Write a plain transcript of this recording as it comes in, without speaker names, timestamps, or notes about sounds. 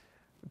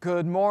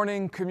Good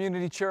morning,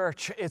 Community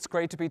Church. It's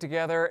great to be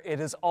together. It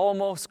is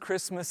almost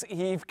Christmas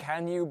Eve.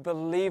 Can you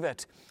believe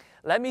it?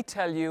 Let me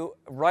tell you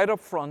right up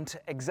front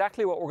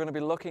exactly what we're going to be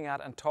looking at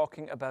and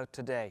talking about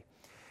today.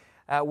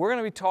 We're going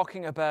to be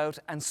talking about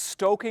and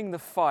stoking the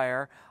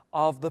fire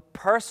of the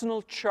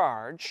personal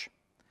charge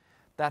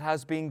that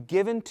has been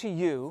given to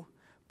you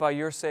by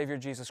your Savior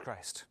Jesus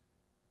Christ.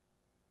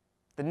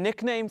 The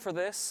nickname for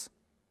this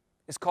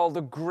is called the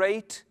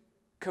Great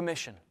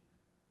Commission.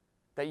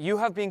 That you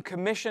have been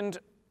commissioned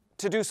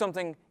to do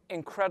something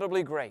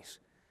incredibly great.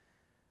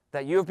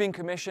 That you have been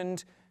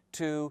commissioned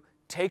to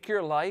take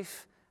your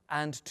life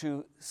and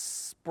to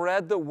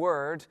spread the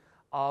word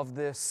of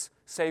this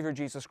Savior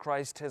Jesus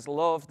Christ, His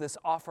love, this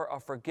offer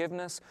of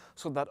forgiveness,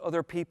 so that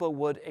other people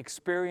would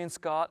experience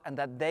God and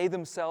that they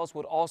themselves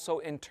would also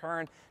in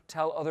turn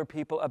tell other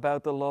people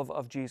about the love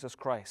of Jesus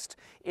Christ.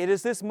 It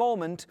is this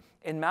moment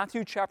in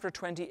Matthew chapter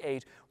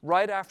 28,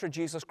 right after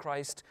Jesus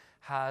Christ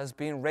has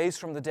been raised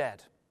from the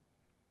dead.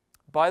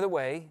 By the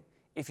way,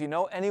 if you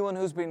know anyone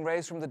who's been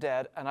raised from the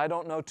dead, and I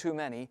don't know too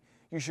many,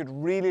 you should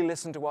really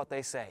listen to what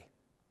they say.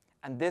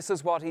 And this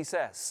is what He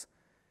says.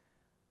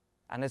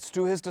 And it's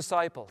to His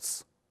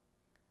disciples.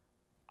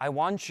 I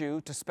want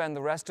you to spend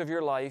the rest of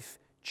your life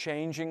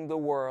changing the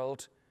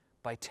world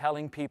by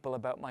telling people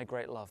about my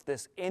great love.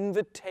 This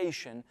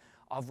invitation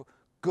of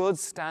good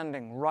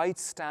standing, right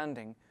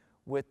standing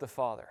with the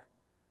Father.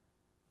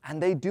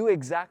 And they do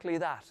exactly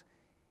that.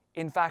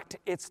 In fact,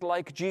 it's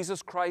like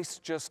Jesus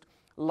Christ just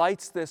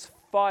lights this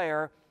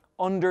fire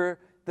under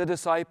the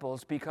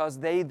disciples, because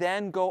they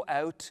then go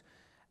out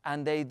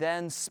and they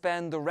then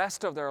spend the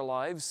rest of their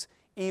lives,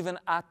 even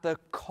at the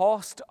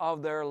cost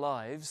of their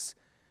lives,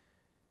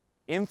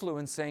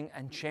 influencing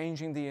and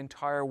changing the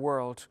entire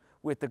world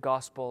with the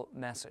gospel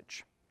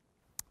message.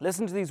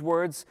 Listen to these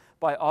words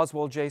by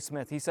Oswald J.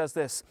 Smith. He says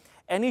this: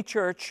 any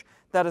church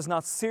that is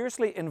not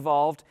seriously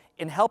involved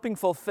in helping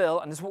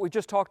fulfill, and this is what we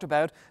just talked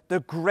about,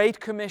 the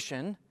Great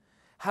Commission,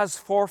 has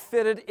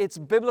forfeited its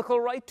biblical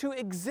right to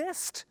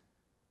exist.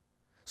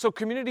 So,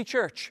 Community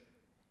Church,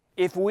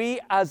 if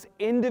we as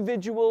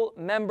individual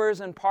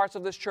members and parts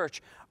of this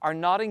church are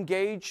not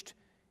engaged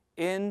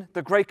in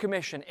the Great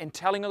Commission, in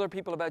telling other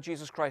people about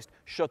Jesus Christ,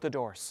 shut the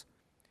doors.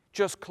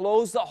 Just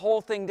close the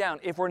whole thing down.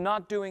 If we're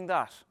not doing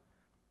that,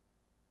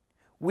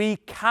 we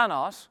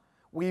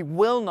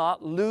will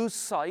not lose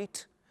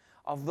sight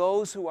of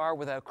those who are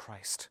without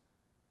Christ.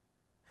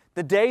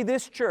 The day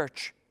this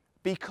church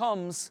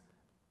becomes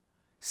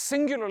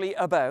singularly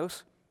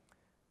about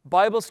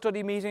Bible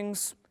study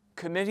meetings,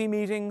 committee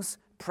meetings,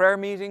 prayer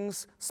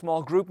meetings,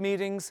 small group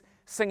meetings,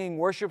 singing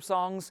worship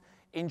songs,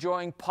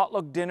 enjoying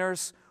potluck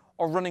dinners,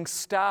 or running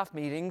staff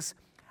meetings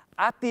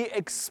at the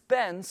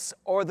expense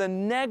or the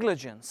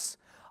negligence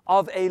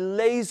of a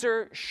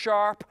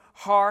laser-sharp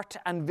heart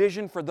and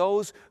vision for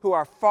those who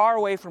are far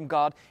away from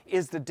God,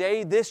 is the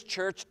day this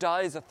church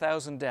dies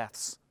 1,000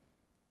 deaths.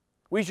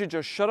 We should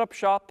just shut up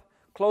shop,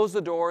 close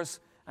the doors,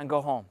 and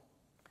go home.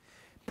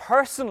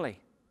 Personally,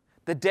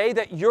 the day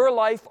that your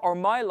life or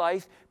my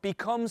life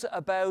becomes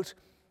about,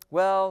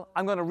 well,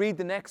 I'm going to read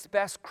the next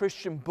best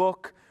Christian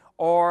book,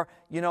 or,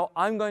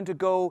 I'm going to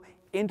go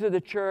into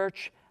the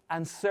church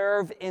and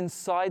serve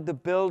inside the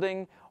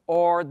building,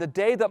 or the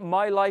day that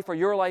my life or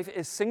your life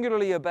is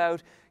singularly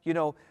about,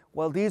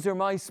 these are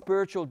my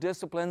spiritual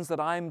disciplines that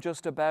I'm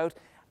just about,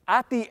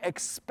 at the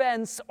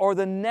expense or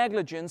the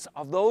negligence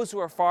of those who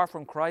are far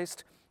from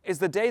Christ, is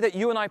the day that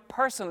you and I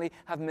personally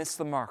have missed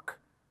the mark.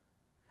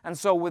 And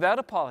so, without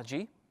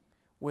apology,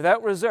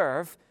 without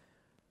reserve,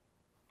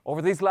 over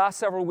these last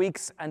several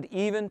weeks and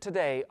even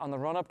today on the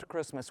run-up to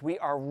Christmas, we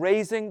are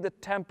raising the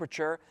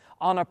temperature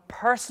on a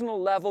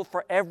personal level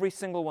for every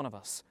single one of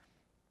us,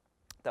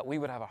 that we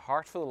would have a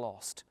heart for the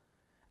lost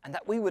and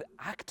that we would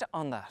act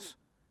on that.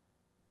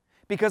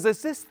 Because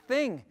it's this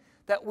thing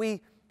that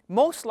we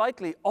most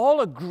likely all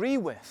agree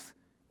with.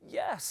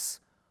 Yes,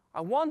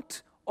 I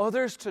want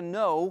others to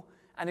know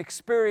and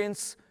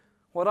experience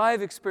what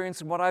I've experienced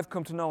and what I've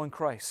come to know in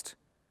Christ.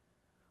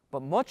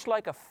 But much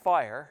like a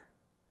fire,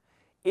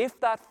 if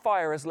that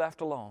fire is left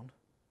alone,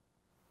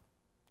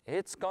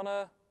 it's going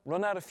to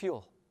run out of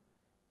fuel.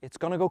 It's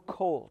going to go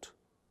cold.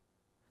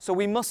 So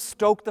we must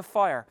stoke the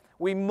fire.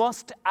 We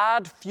must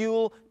add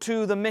fuel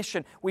to the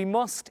mission. We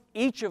must,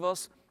 each of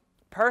us,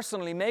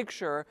 personally make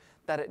sure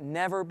that it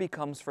never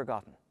becomes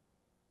forgotten.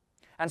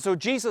 And so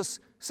Jesus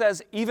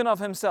says, even of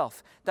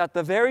Himself, that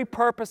the very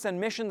purpose and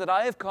mission that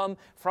I have come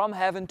from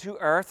heaven to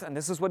earth, and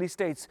this is what He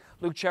states,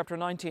 Luke chapter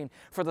 19,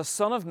 for the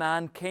Son of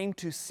Man came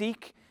to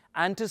seek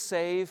and to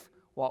save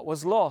what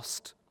was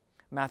lost.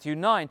 Matthew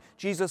 9,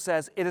 Jesus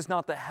says, it is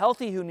not the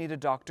healthy who need a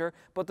doctor,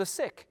 but the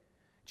sick.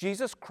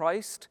 Jesus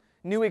Christ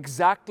knew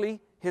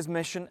exactly His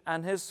mission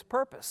and His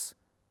purpose.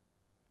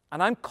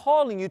 And I'm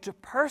calling you to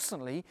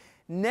personally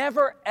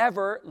never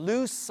ever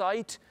lose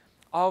sight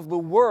of the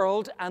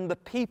world and the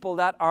people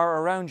that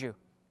are around you.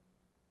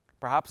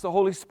 Perhaps the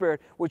Holy Spirit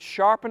would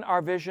sharpen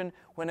our vision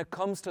when it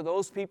comes to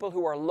those people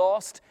who are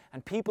lost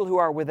and people who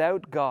are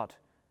without God.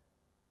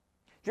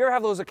 Do you ever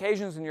have those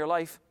occasions in your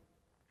life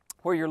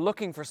where you're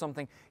looking for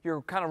something.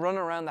 You're kind of running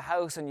around the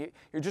house and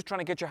you're just trying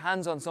to get your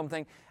hands on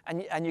something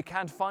and you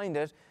can't find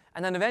it.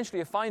 And then eventually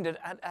you find it,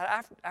 and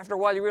after a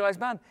while you realize,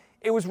 man,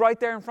 it was right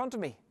there in front of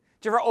me.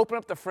 Do you ever open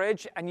up the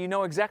fridge and you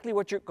know exactly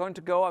what you're going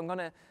to go? I'm going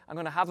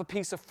to have a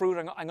piece of fruit.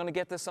 I'm going to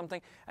get this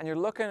something. And you're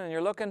looking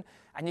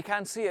and you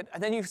can't see it.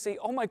 And then you see,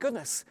 oh my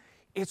goodness,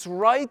 it's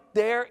right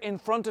there in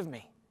front of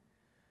me.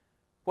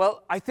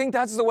 Well, I think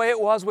that's the way it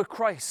was with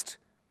Christ.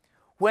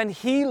 When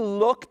he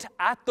looked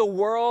at the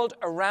world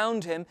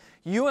around him,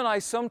 you and I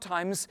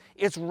sometimes,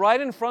 it's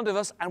right in front of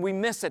us and we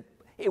miss it.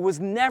 It was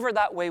never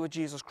that way with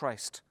Jesus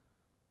Christ.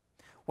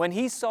 When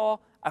he saw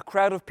a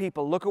crowd of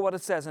people, look at what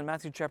it says in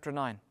Matthew chapter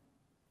 9.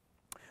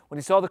 When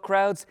he saw the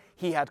crowds,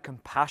 he had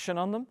compassion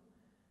on them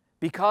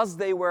because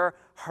they were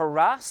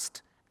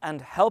harassed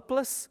and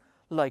helpless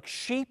like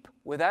sheep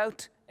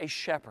without a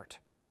shepherd.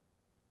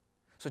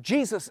 So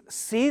Jesus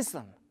sees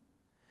them,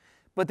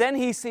 but then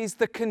he sees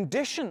the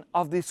condition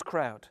of this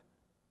crowd.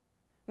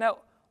 Now,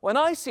 when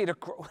I see a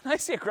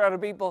crowd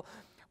of people,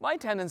 my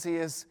tendency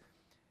is,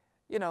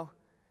 do you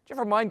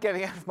ever mind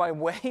getting out of my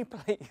way,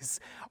 please?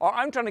 Or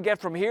I'm trying to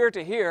get from here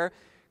to here.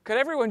 Could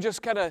everyone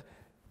just kind of,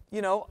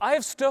 I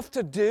have stuff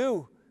to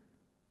do.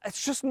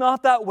 It's just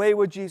not that way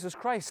with Jesus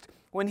Christ.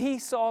 When he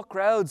saw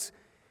crowds,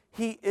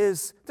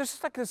 there's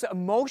just like this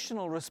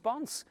emotional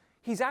response.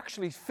 He's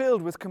actually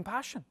filled with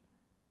compassion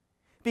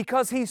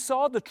because he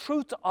saw the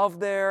truth of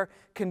their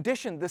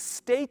condition, the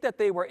state that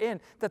they were in,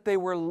 that they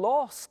were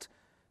lost,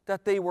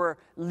 that they were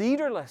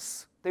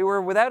leaderless, they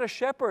were without a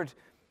shepherd.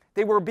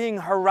 They were being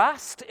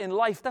harassed in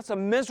life. That's a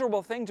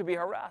miserable thing to be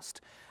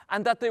harassed.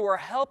 And that they were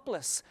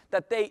helpless,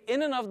 that they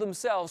in and of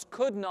themselves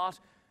could not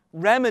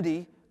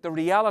remedy the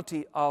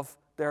reality of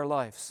their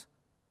lives.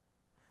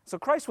 So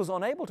Christ was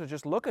unable to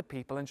just look at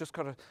people and just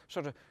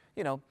sort of,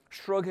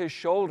 shrug his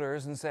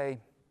shoulders and say,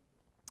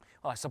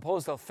 well, I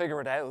suppose they'll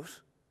figure it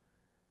out.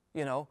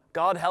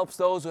 God helps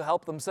those who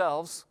help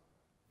themselves,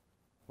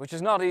 which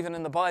is not even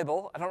in the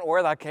Bible. I don't know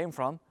where that came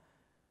from.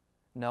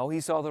 No,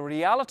 he saw the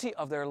reality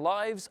of their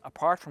lives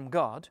apart from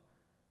God,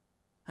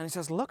 and he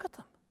says, look at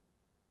them.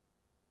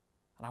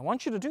 And I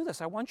want you to do this.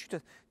 I want you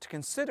to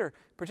consider,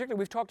 particularly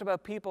we've talked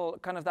about people,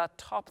 kind of that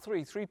top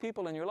three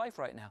people in your life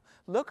right now.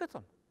 Look at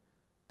them.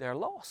 They're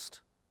lost.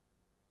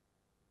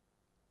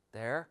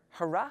 They're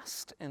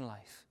harassed in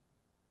life.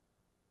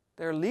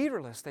 They're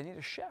leaderless. They need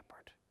a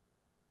shepherd.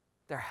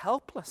 They're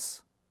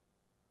helpless.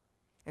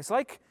 It's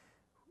like,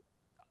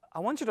 I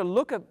want you to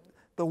look at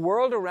the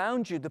world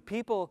around you, the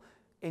people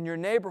in your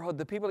neighborhood,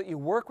 the people that you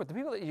work with, the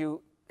people that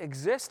you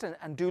exist in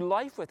and do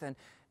life with. And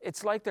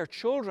it's like they're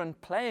children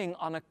playing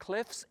on a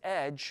cliff's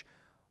edge,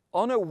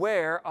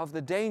 unaware of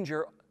the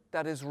danger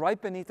that is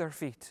right beneath their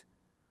feet.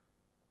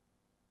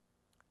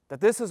 That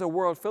this is a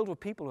world filled with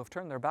people who have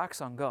turned their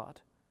backs on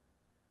God,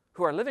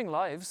 who are living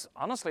lives,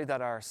 honestly,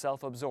 that are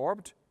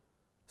self-absorbed,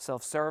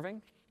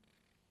 self-serving,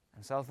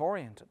 and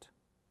self-oriented.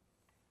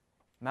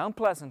 Mount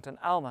Pleasant and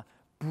Alma,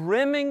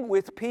 brimming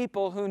with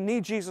people who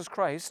need Jesus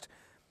Christ,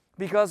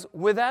 because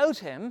without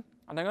him,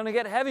 and I'm going to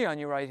get heavy on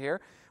you right here,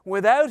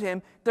 without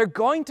him, they're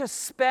going to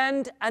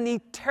spend an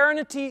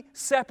eternity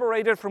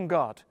separated from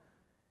God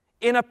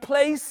in a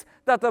place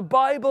that the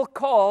Bible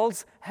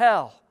calls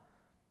hell.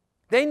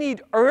 They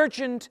need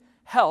urgent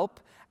help,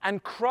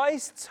 and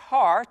Christ's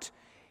heart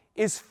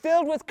is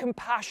filled with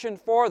compassion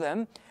for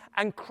them,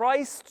 and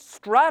Christ's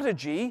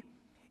strategy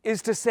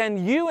is to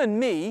send you and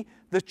me,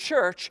 the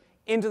church,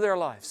 into their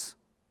lives.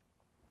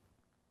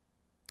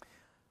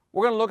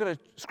 We're going to look at a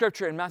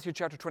scripture in Matthew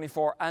chapter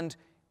 24, and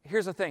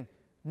here's the thing.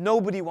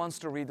 Nobody wants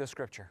to read this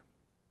scripture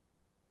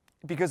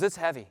because it's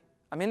heavy.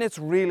 I mean, it's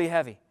really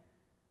heavy.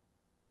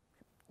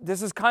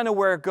 This is kind of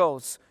where it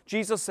goes.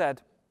 Jesus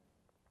said,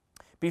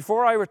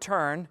 before I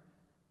return,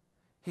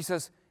 he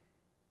says,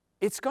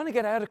 it's going to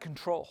get out of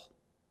control.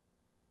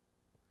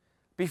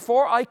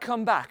 Before I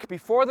come back,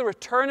 before the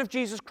return of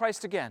Jesus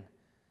Christ again,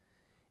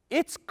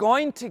 it's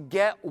going to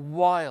get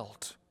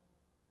wild.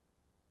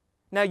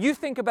 Now, you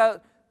think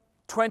about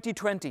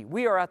 2020.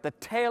 We are at the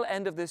tail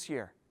end of this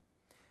year.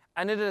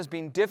 And it has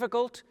been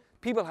difficult.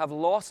 People have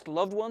lost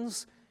loved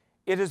ones.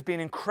 It has been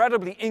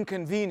incredibly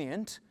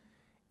inconvenient.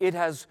 It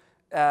has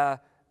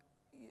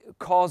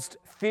caused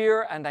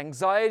fear and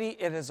anxiety.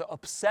 It has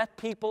upset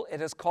people. It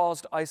has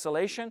caused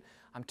isolation.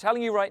 I'm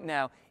telling you right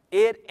now,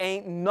 it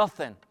ain't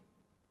nothing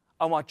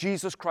on what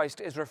Jesus Christ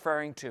is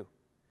referring to.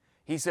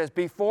 He says,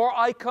 before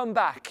I come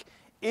back,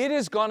 it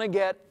is going to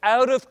get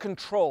out of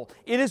control.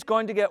 It is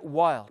going to get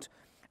wild.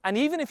 And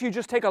even if you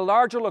just take a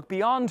larger look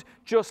beyond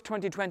just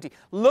 2020,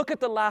 look at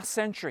the last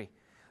century.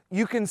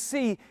 You can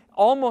see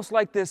almost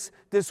like this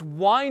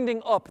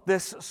winding up,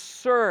 this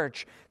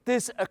surge,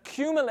 this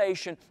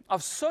accumulation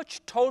of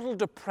such total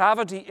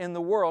depravity in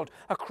the world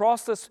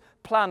across this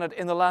planet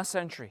in the last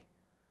century,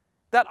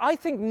 that I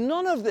think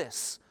none of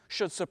this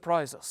should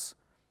surprise us.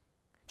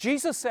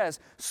 Jesus says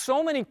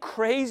so many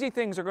crazy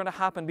things are going to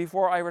happen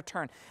before I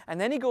return. And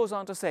then he goes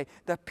on to say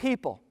that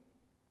people,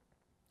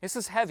 this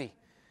is heavy,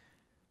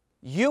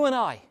 you and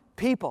I,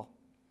 people,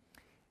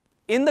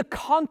 in the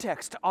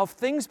context of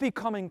things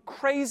becoming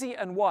crazy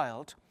and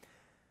wild,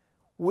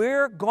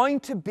 we're going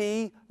to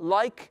be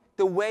like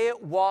the way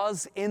it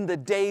was in the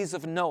days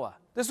of Noah.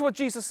 This is what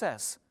Jesus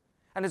says.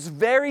 And it's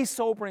very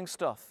sobering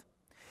stuff.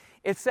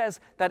 It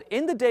says that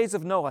in the days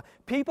of Noah,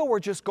 people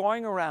were just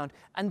going around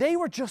and they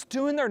were just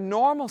doing their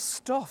normal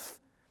stuff.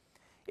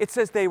 It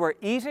says they were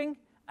eating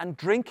and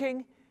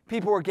drinking.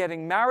 People were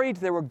getting married.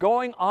 They were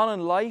going on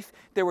in life.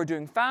 They were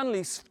doing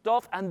family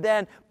stuff. And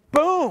then,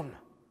 boom,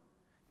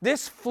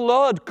 this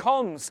flood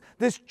comes.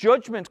 This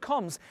judgment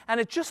comes. And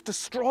it just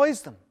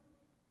destroys them.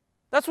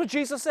 That's what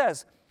Jesus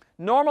says.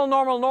 Normal,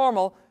 normal,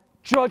 normal,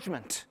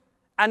 judgment.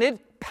 And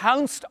it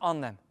pounced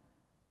on them.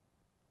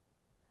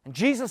 And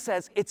Jesus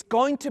says, it's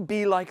going to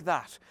be like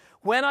that.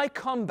 When I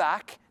come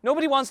back,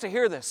 nobody wants to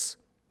hear this.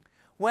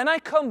 When I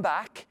come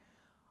back,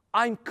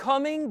 I'm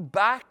coming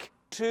back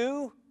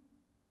to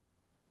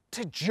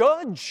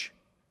judge.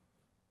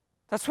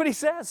 That's what he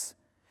says.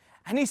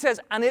 And he says,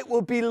 and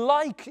it'll be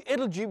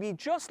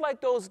just like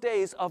those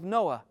days of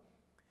Noah,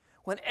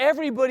 when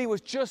everybody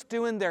was just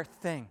doing their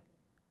thing.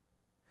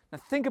 Now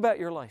think about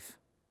your life.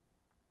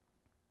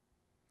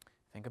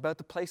 Think about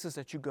the places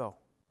that you go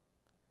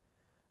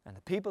and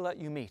the people that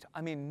you meet.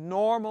 I mean,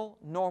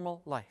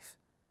 normal life.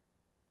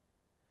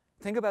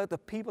 Think about the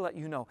people that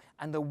you know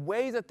and the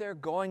way that they're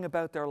going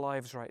about their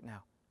lives right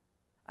now.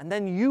 And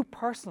then you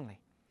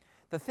personally,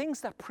 the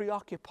things that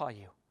preoccupy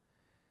you,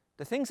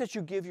 the things that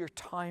you give your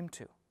time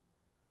to,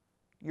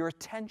 your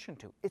attention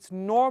to. It's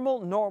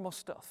normal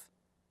stuff.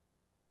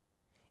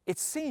 It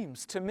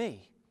seems to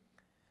me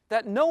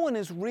that no one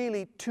is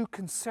really too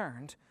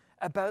concerned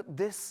about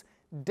this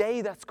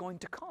day that's going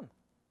to come.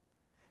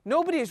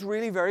 Nobody is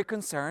really very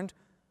concerned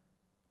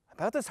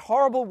about this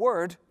horrible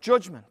word,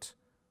 judgment.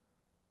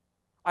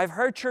 I've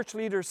heard church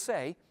leaders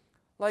say,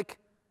 like,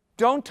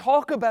 don't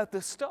talk about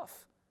this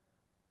stuff.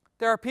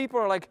 There are people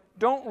who are like,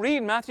 don't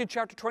read Matthew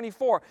chapter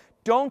 24.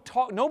 Don't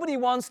talk. Nobody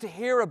wants to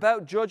hear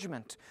about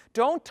judgment.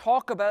 Don't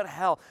talk about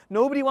hell.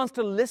 Nobody wants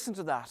to listen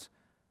to that.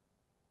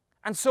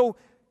 And so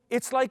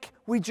it's like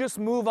we just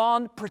move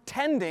on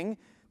pretending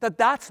that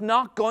that's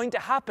not going to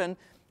happen,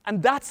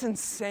 and that's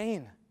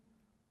insane.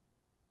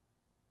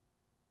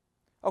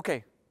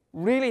 Okay,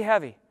 really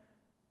heavy.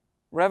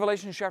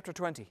 Revelation chapter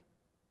 20.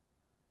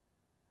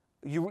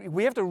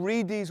 We have to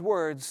read these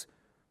words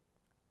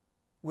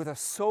with a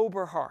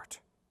sober heart.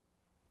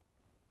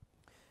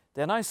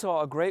 Then I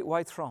saw a great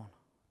white throne,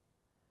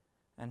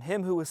 and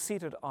him who was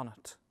seated on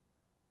it.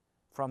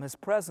 From his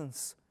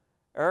presence,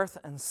 earth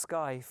and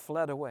sky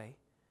fled away,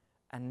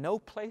 and no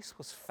place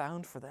was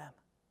found for them.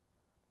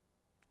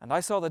 And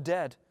I saw the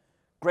dead,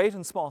 great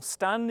and small,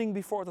 standing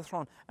before the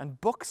throne, and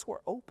books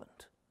were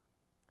opened.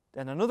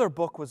 Then another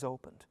book was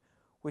opened,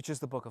 which is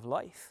the book of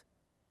life.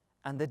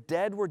 And the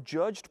dead were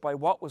judged by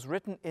what was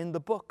written in the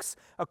books,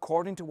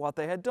 according to what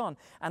they had done.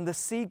 And the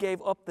sea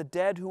gave up the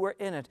dead who were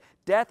in it.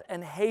 Death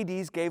and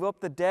Hades gave up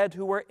the dead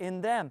who were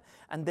in them.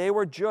 And they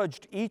were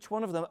judged, each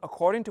one of them,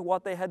 according to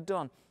what they had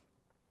done.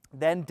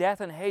 Then death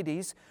and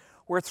Hades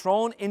were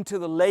thrown into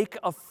the lake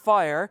of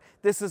fire.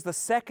 This is the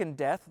second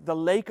death, the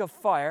lake of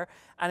fire.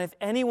 And if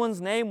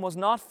anyone's name was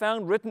not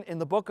found written in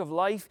the book of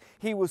life,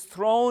 he was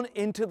thrown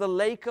into the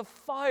lake of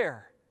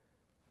fire.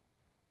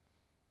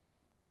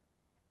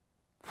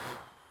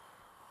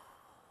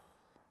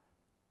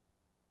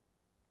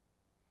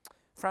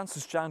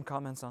 Francis Chan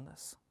comments on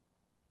this.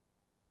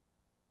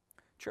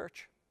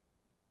 Church,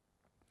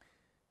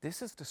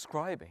 this is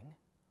describing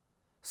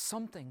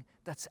something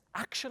that's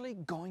actually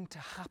going to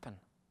happen.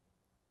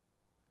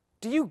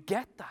 Do you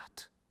get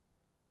that?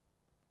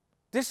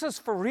 This is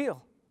for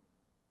real.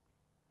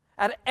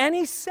 At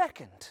any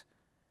second,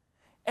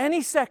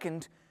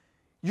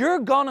 you're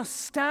going to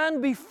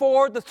stand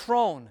before the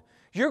throne.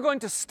 You're going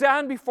to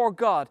stand before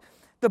God.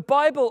 The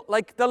Bible,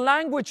 like the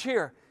language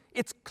here,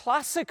 it's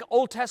classic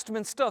Old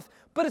Testament stuff,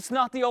 but it's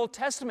not the Old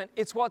Testament.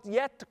 It's what's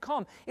yet to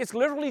come. It's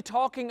literally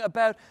talking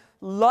about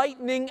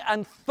lightning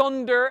and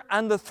thunder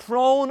and the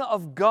throne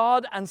of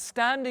God and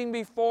standing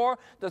before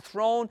the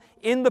throne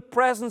in the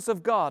presence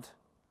of God.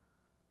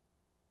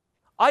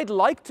 I'd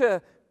like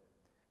to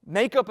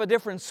make up a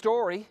different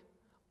story.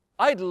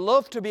 I'd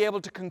love to be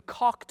able to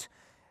concoct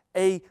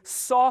a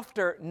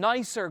softer,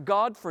 nicer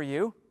God for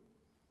you.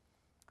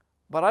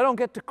 But I don't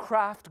get to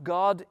craft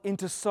God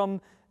into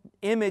some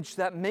image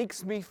that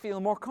makes me feel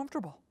more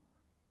comfortable.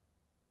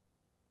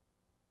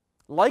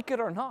 Like it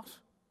or not,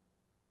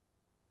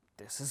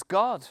 this is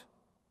God.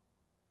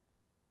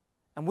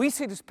 And we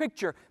see this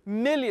picture,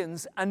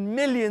 millions and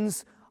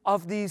millions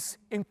of these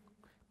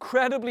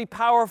incredibly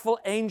powerful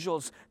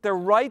angels. They're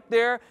right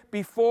there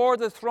before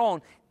the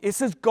throne.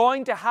 This is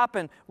going to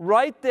happen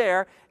right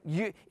there.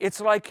 It's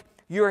like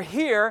you're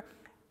here.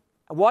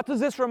 What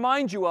does this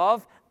remind you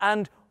of?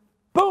 And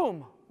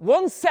boom,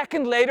 1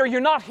 second later,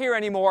 you're not here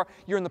anymore.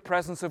 You're in the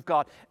presence of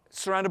God,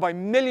 surrounded by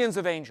millions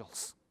of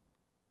angels.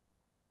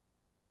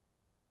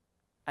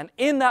 And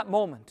in that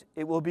moment,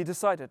 it will be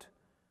decided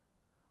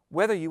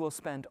whether you will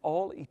spend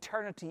all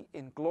eternity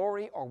in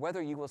glory or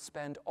whether you will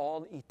spend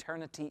all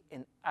eternity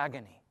in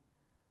agony.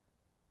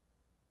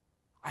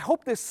 I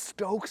hope this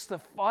stokes the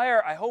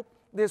fire. I hope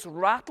this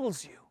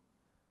rattles you.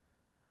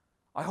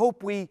 I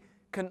hope we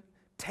can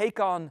take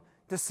on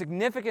the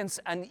significance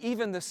and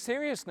even the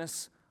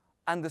seriousness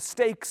and the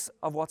stakes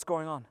of what's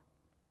going on.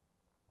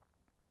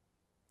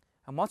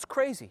 And what's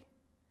crazy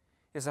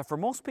is that for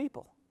most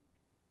people,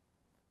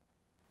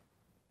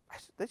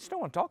 they just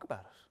don't want to talk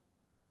about it.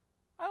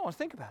 I don't want to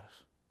think about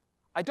it.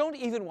 I don't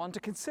even want to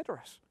consider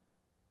it.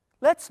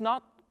 Let's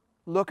not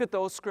look at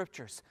those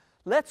scriptures.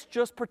 Let's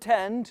just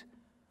pretend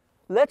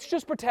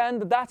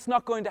that that's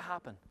not going to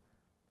happen.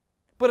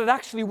 But it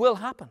actually will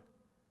happen.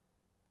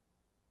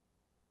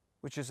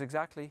 Which is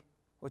exactly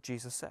what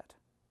Jesus said.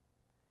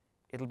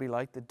 It'll be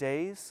like the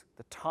days,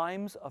 the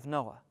times of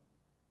Noah.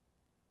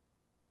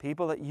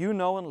 People that you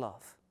know and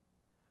love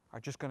are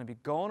just going to be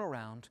going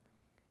around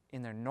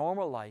in their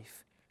normal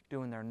life,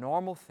 doing their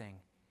normal thing,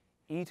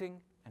 eating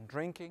and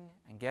drinking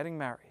and getting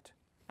married,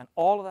 and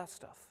all of that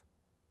stuff.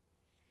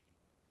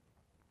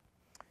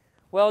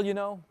 Well, you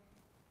know,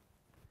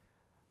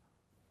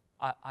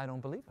 I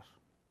don't believe it.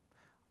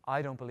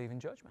 I don't believe in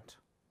judgment.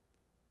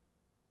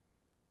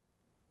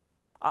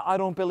 I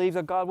don't believe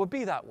that God would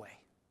be that way.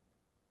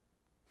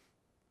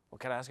 Well,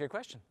 can I ask you a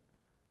question?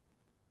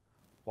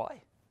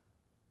 Why?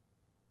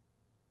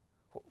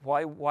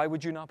 Why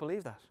would you not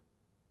believe that?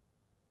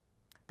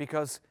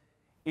 Because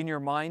in your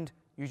mind,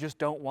 you just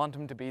don't want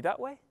him to be that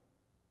way?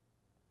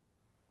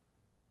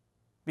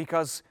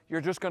 Because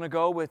you're just going to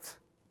go with,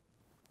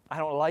 I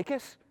don't like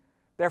it,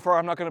 therefore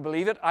I'm not going to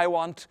believe it. I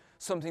want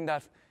something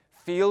that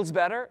feels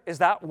better. Is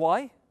that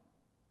why?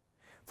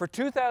 For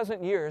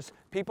 2,000 years,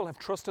 people have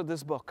trusted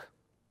this book.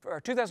 For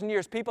 2,000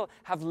 years, people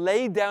have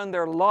laid down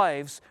their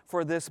lives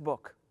for this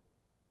book.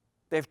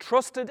 They've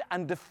trusted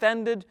and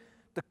defended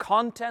the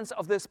contents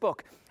of this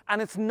book.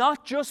 And it's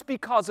not just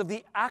because of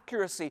the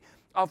accuracy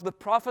of the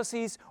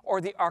prophecies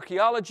or the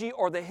archaeology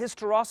or the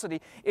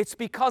historicity. It's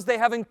because they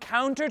have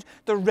encountered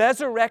the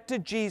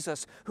resurrected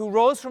Jesus who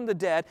rose from the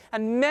dead,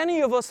 and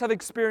many of us have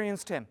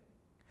experienced him.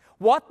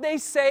 What they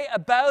say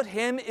about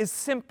him is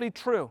simply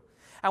true.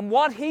 And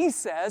what he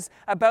says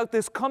about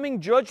this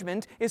coming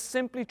judgment is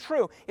simply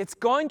true. It's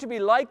going to be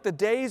like the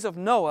days of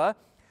Noah.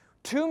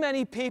 Too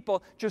many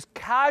people just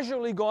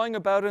casually going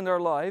about in their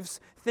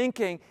lives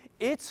thinking,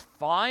 it's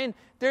fine,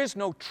 there's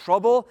no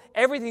trouble,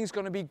 everything's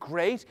going to be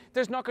great,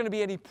 there's not going to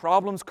be any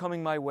problems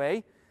coming my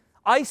way.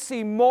 I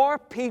see more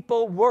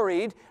people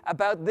worried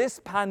about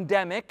this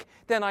pandemic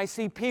than I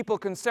see people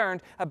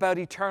concerned about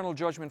eternal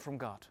judgment from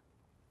God.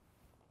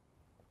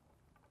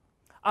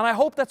 And I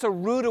hope that's a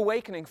rude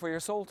awakening for your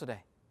soul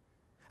today.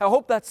 I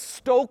hope that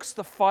stokes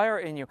the fire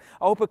in you.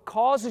 I hope it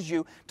causes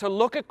you to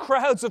look at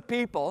crowds of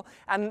people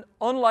and,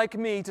 unlike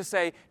me, to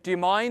say, do you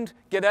mind?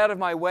 Get out of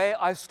my way.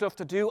 I have stuff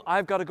to do.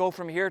 I've got to go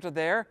from here to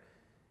there.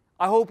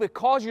 I hope it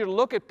causes you to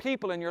look at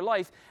people in your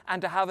life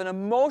and to have an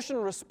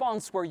emotional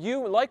response where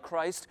you, like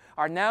Christ,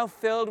 are now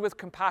filled with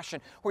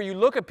compassion, where you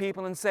look at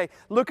people and say,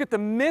 look at the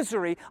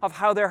misery of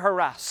how they're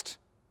harassed.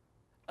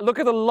 Look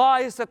at the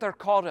lies that they're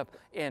caught up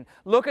in.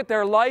 Look at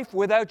their life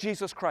without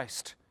Jesus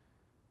Christ.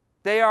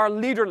 They are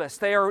leaderless.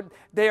 They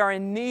are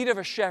in need of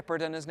a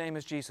shepherd, and his name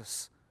is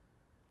Jesus.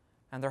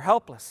 And they're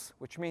helpless,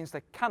 which means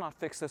they cannot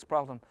fix this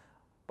problem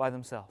by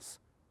themselves.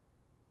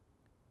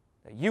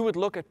 That you would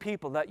look at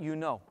people that you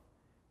know,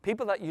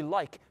 people that you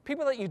like,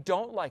 people that you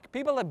don't like,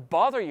 people that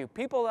bother you,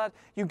 people that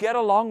you get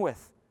along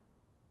with.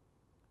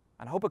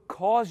 And I hope it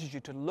causes you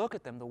to look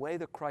at them the way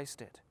that Christ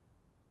did.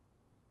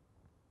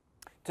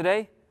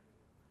 Today,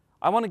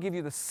 I want to give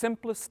you the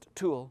simplest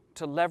tool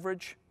to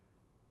leverage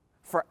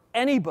for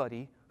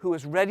anybody who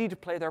is ready to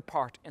play their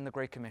part in the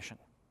Great Commission.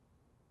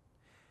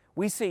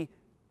 We see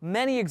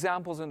many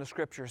examples in the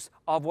Scriptures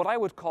of what I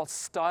would call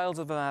styles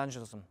of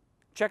evangelism.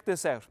 Check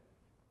this out.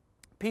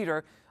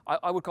 Peter,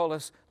 I would call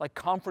this like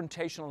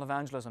confrontational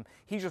evangelism.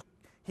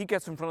 He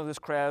gets in front of this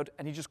crowd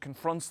and he just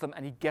confronts them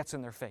and he gets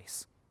in their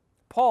face.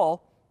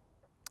 Paul,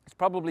 it's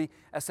probably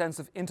a sense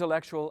of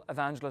intellectual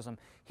evangelism.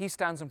 He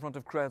stands in front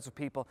of crowds of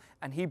people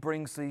and he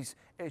brings these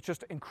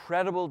just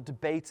incredible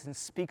debates and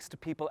speaks to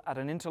people at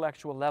an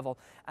intellectual level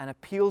and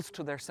appeals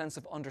to their sense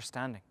of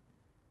understanding.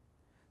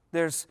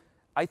 There's,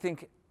 I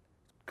think,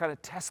 kind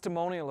of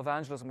testimonial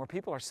evangelism where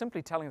people are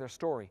simply telling their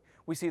story.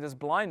 We see this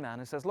blind man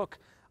who says, look,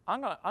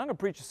 I'm going to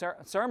preach a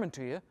sermon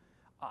to you.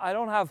 I'm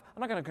not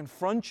going to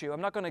confront you.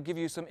 I'm not going to give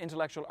you some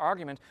intellectual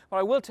argument. But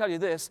I will tell you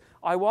this.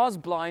 I was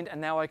blind and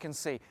now I can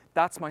see.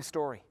 That's my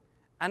story.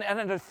 And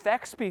it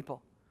affects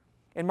people.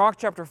 In Mark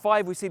chapter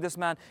 5, we see this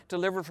man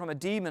delivered from a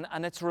demon,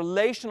 and it's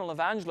relational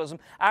evangelism.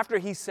 After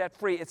he's set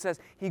free, it says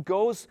he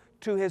goes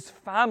to his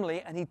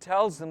family and he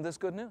tells them this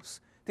good news,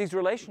 these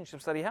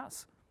relationships that he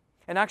has.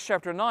 In Acts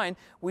chapter 9,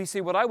 we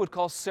see what I would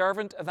call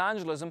servant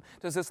evangelism.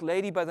 There's this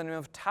lady by the name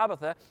of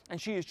Tabitha,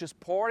 and she is just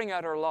pouring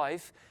out her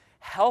life,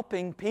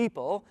 helping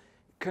people,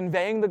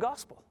 conveying the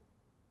gospel.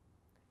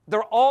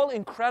 They're all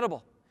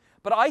incredible.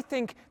 But I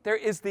think there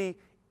is the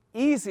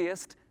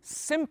easiest,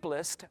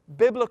 simplest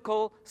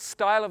biblical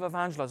style of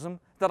evangelism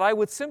that I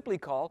would simply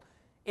call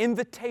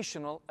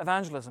invitational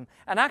evangelism.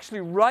 And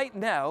actually right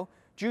now,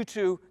 due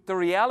to the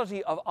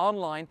reality of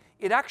online,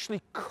 it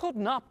actually could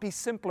not be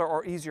simpler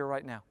or easier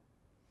right now.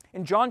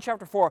 In John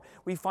chapter 4,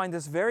 we find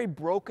this very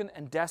broken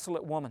and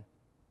desolate woman.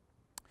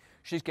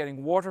 She's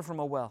getting water from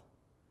a well,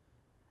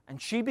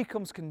 and she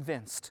becomes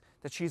convinced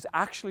that she's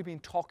actually been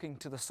talking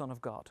to the Son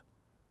of God.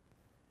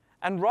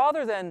 And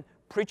rather than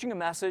preaching a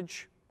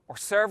message or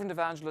servant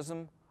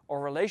evangelism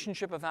or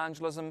relationship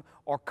evangelism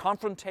or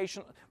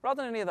confrontation,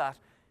 rather than any of that,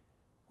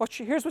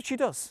 here's what she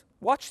does.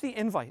 Watch the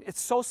invite. It's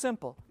so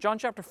simple. John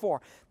chapter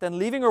 4. Then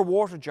leaving her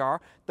water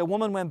jar, the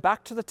woman went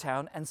back to the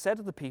town and said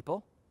to the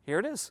people, here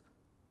it is.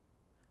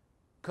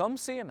 Come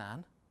see a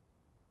man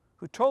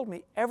who told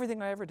me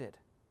everything I ever did.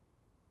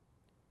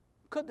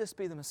 Could this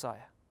be the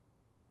Messiah?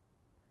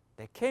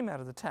 They came out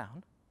of the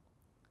town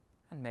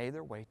and made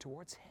their way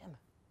towards him.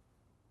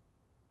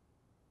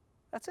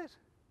 That's it.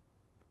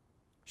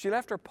 She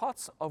left her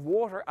pots of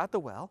water at the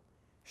well.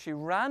 She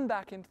ran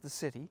back into the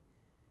city,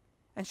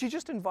 and she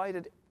just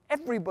invited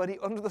everybody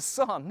under the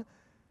sun.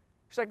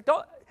 She's like,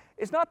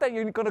 it's not that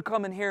you're going to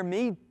come and hear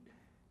me.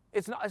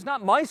 It's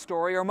not my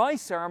story or my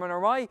sermon or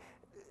my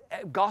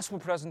gospel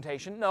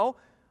presentation. No,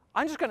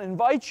 I'm just going to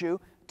invite you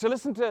to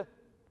listen to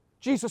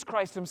Jesus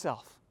Christ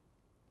himself.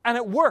 And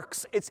it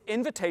works. It's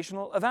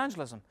invitational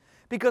evangelism.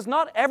 Because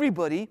not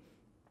everybody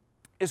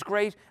is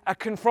great at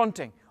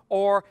confronting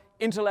or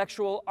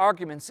intellectual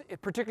arguments,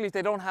 particularly if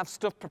they don't have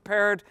stuff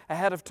prepared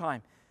ahead of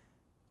time.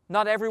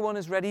 Not everyone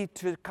is ready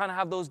to kind of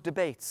have those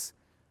debates.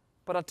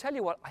 But I'll tell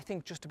you what I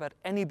think just about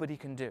anybody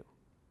can do.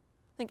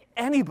 I think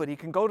anybody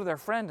can go to their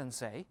friend and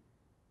say,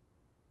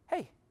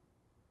 hey,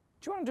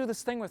 do you want to do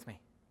this thing with me?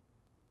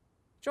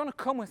 Do you want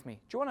to come with me?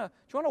 Do you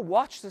want to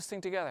watch this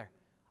thing together?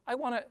 I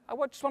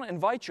just want to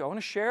invite you. I want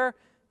to share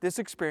this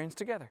experience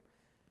together.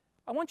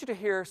 I want you to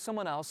hear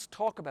someone else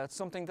talk about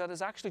something that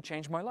has actually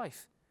changed my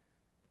life.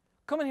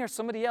 Come and hear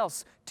somebody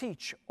else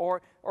teach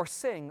or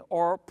sing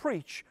or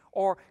preach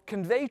or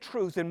convey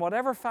truth in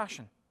whatever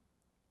fashion.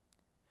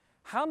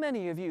 How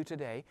many of you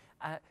today,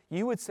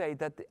 you would say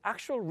that the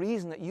actual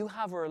reason that you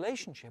have a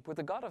relationship with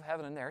the God of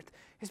heaven and earth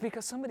is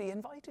because somebody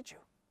invited you?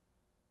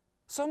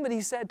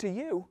 Somebody said to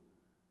you,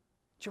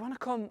 do you want to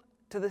come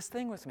to this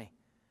thing with me?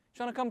 Do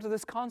you want to come to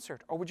this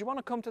concert? Or would you want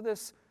to come to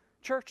this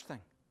church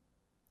thing?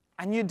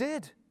 And you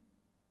did.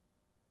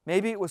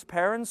 Maybe it was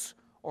parents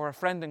or a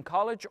friend in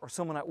college or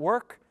someone at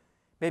work.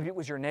 Maybe it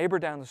was your neighbor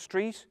down the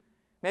street.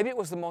 Maybe it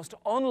was the most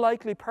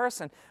unlikely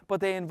person,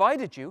 but they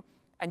invited you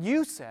and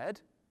you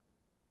said,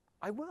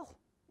 I will,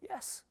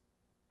 yes.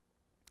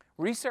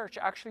 Research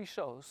actually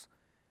shows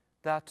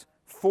that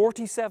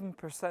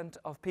 47%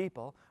 of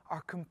people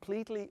are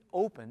completely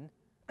open,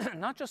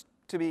 not just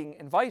to being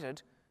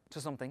invited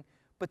to something,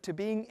 but to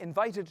being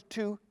invited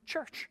to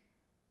church,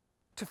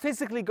 to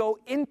physically go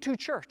into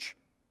church.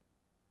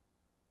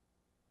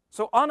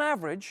 So on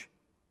average,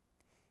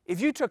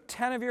 if you took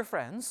 10 of your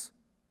friends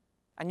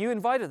and you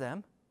invited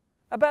them,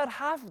 about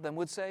half of them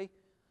would say,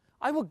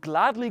 I will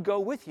gladly go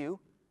with you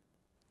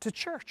to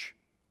church.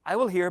 I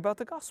will hear about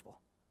the gospel.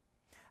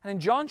 And in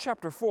John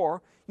chapter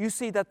 4, you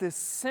see that this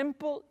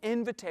simple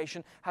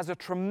invitation has a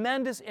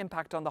tremendous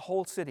impact on the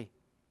whole city,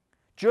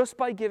 just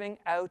by giving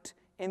out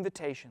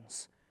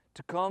invitations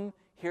to come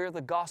hear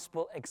the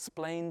gospel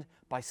explained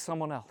by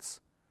someone else.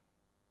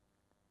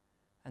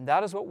 And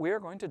that is what we're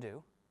going to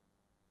do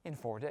in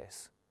 4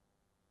 days.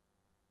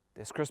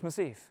 This Christmas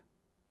Eve,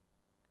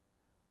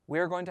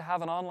 we're going to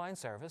have an online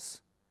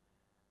service.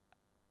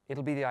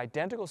 It'll be the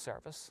identical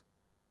service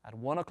at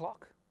 1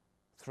 o'clock,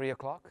 3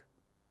 o'clock,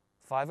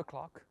 5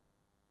 o'clock,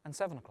 and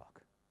 7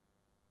 o'clock,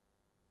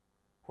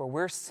 where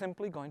we're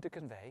simply going to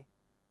convey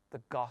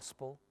the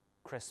gospel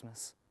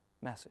Christmas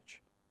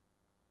message.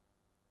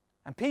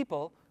 And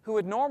people who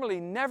would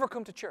normally never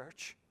come to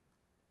church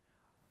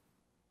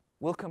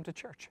will come to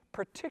church,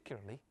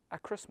 particularly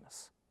at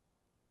Christmas.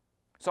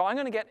 So I'm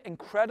going to get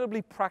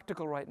incredibly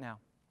practical right now.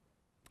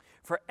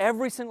 For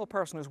every single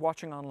person who's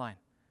watching online,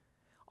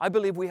 I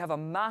believe we have a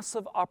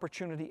massive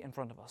opportunity in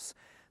front of us.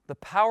 The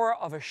power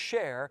of a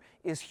share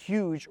is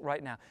huge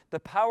right now. The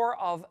power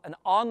of an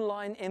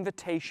online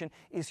invitation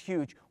is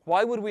huge.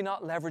 Why would we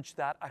not leverage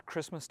that at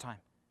Christmas time?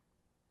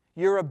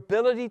 Your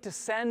ability to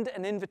send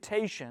an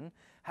invitation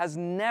has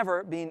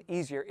never been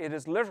easier. It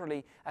is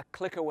literally a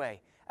click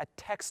away, a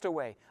text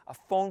away, a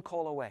phone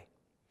call away.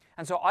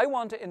 And so I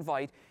want to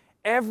invite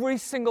every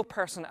single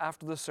person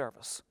after the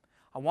service.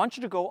 I want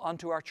you to go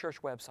onto our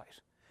church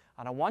website,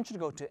 and I want you to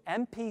go to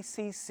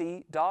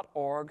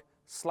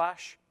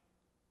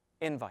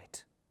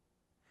mpcc.org/invite.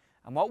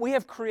 And what we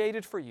have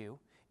created for you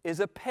is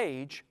a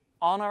page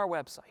on our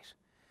website,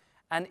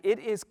 and it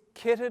is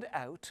kitted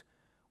out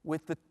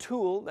with the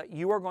tool that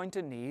you are going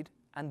to need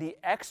and the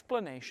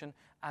explanation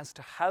as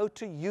to how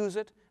to use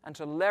it and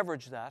to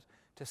leverage that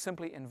to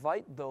simply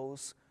invite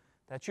those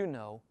that you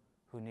know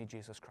who need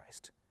Jesus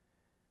Christ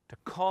to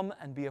come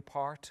and be a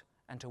part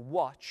and to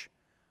watch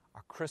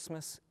our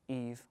Christmas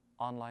Eve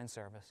online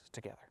service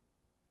together.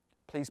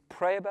 Please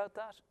pray about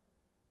that.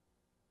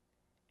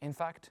 In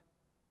fact,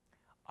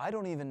 I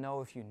don't even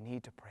know if you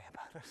need to pray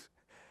about it.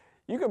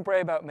 You can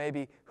pray about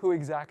maybe who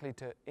exactly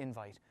to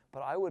invite, but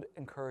I would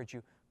encourage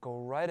you, go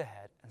right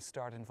ahead and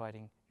start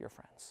inviting your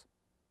friends.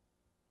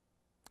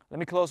 Let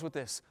me close with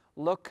this.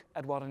 Look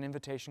at what an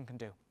invitation can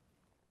do.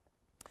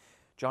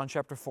 John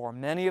chapter 4,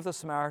 many of the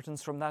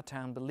Samaritans from that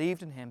town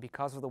believed in him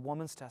because of the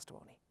woman's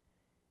testimony.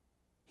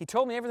 He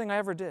told me everything I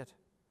ever did.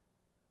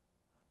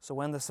 So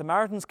when the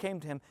Samaritans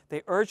came to him,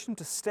 they urged him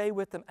to stay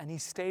with them, and he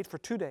stayed for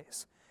 2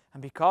 days.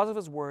 And because of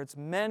his words,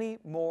 many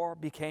more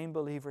became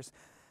believers.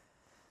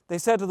 They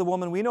said to the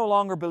woman, "We no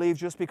longer believe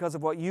just because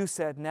of what you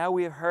said. Now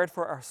we have heard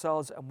for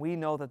ourselves, and we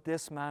know that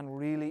this man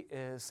really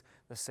is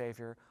the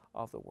Savior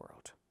of the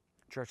world."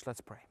 Church,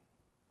 let's pray.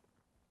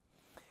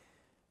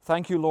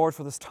 Thank you, Lord,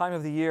 for this time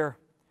of the year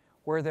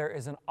where there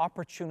is an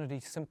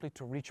opportunity simply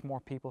to reach more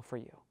people for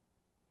you.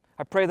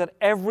 I pray that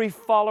every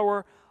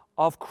follower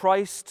of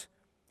Christ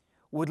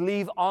would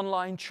leave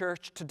online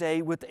church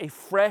today with a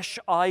fresh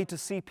eye to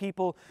see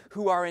people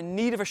who are in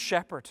need of a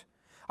shepherd.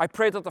 I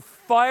pray that the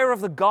fire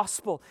of the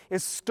gospel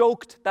is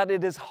stoked, that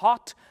it is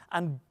hot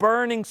and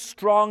burning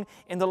strong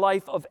in the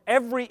life of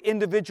every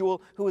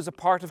individual who is a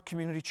part of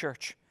Community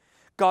Church.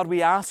 God,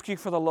 we ask you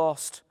for the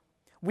lost.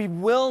 We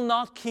will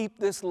not keep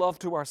this love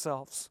to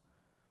ourselves.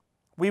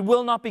 We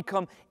will not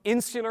become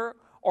insular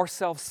or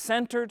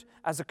self-centered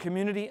as a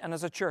community and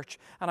as a church.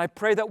 And I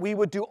pray that we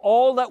would do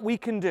all that we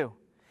can do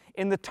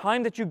in the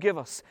time that you give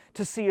us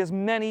to see as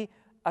many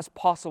as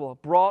possible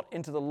brought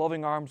into the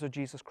loving arms of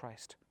Jesus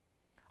Christ.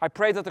 I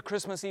pray that the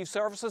Christmas Eve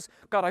services,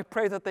 God, I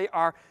pray that they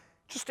are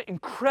just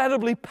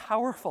incredibly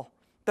powerful,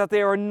 that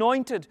they are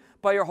anointed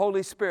by your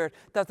Holy Spirit,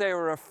 that they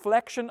are a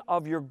reflection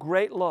of your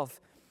great love,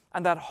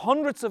 and that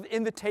hundreds of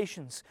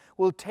invitations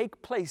will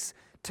take place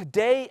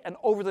today and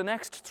over the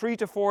next 3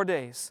 to 4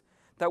 days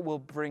that will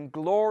bring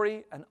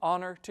glory and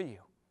honor to you.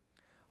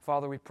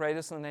 Father, we pray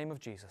this in the name of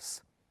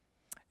Jesus.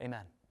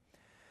 Amen.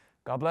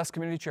 God bless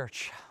Community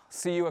Church.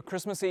 See you at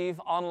Christmas Eve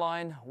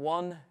online,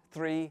 1,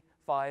 3,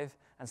 5,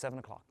 and 7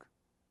 o'clock.